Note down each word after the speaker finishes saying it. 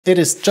It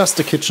is just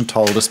a kitchen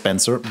towel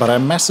dispenser, but I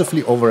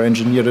massively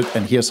over-engineered it,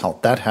 and here's how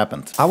that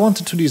happened. I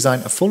wanted to design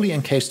a fully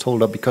encased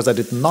holder because I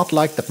did not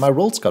like that my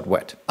rolls got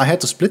wet. I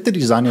had to split the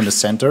design in the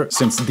center,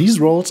 since these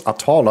rolls are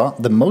taller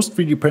than most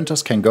 3D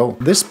printers can go.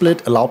 This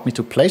split allowed me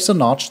to place a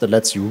notch that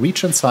lets you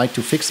reach inside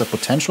to fix a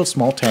potential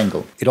small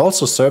tangle. It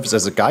also serves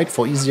as a guide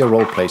for easier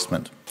roll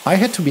placement. I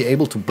had to be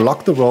able to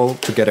block the roll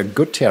to get a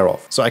good tear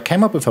off, so I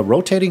came up with a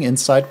rotating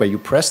inside where you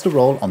press the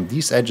roll on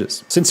these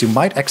edges. Since you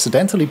might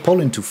accidentally pull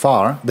in too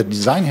far, the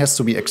design has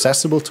to be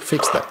accessible to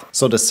fix that.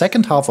 So the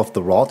second half of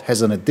the rod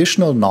has an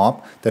additional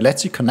knob that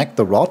lets you connect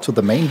the rod to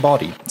the main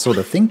body, so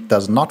the thing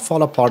does not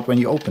fall apart when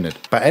you open it.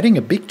 By adding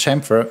a big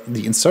chamfer,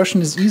 the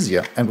insertion is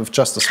easier, and with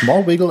just a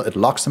small wiggle it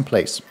locks in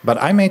place.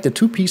 But I made the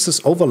two pieces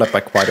overlap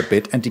by quite a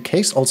bit, and the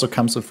case also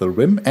comes with a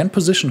rim and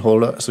position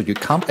holder, so you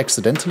can't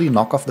accidentally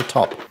knock off the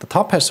top. The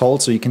top has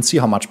holes so you can see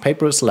how much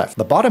paper is left.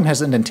 The bottom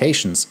has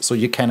indentations, so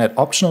you can add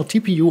optional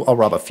TPU or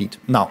rubber feet.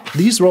 Now,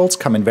 these rolls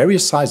come in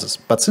various sizes,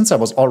 but since I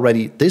was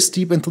already this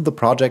deep into the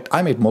project,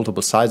 I made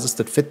multiple sizes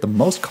that fit the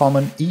most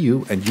common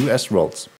EU and US rolls.